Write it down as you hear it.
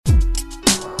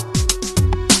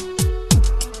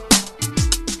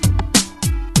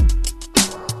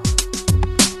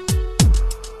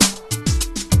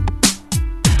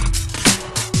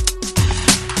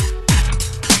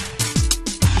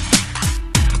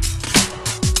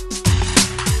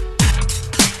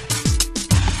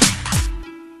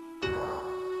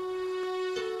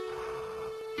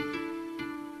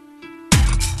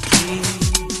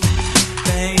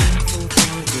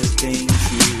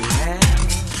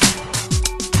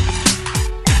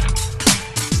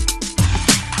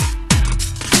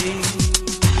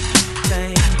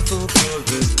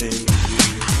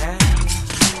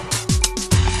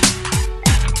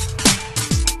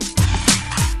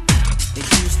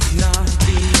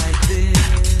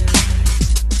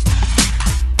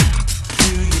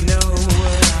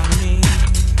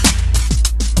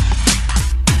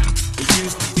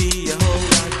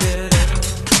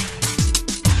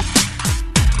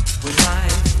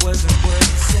wasn't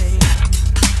worth saying.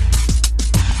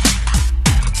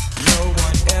 No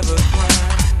one ever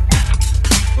cried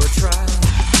or tried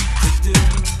to do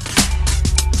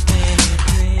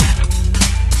anything.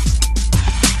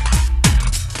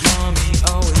 Mommy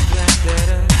always laughed at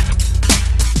us,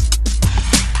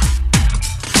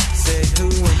 said, who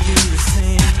are you to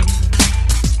sing?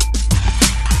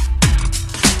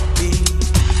 Be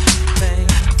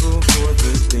thankful for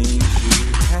the things you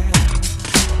have.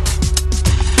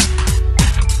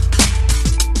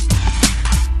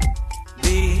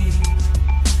 Be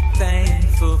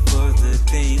thankful for the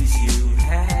things you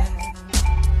have.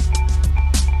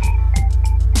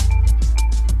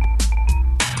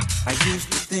 I used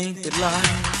to think that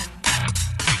life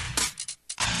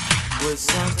was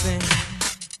something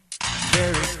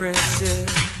very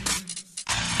precious,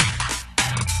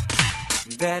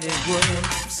 that it was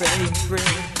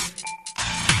sacred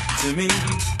to me.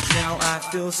 Now I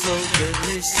feel so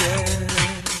delicious,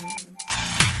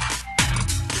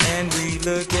 and we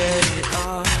look at it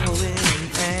all in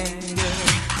anger,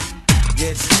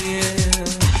 yet still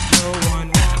no one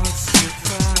wants to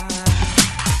cry.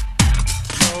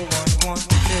 No one wants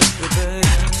to take the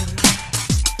burden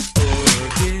or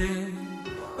give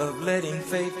of letting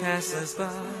fate pass us by.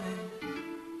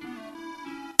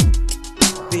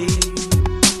 Be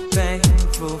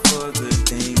thankful for the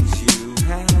things you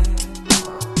have.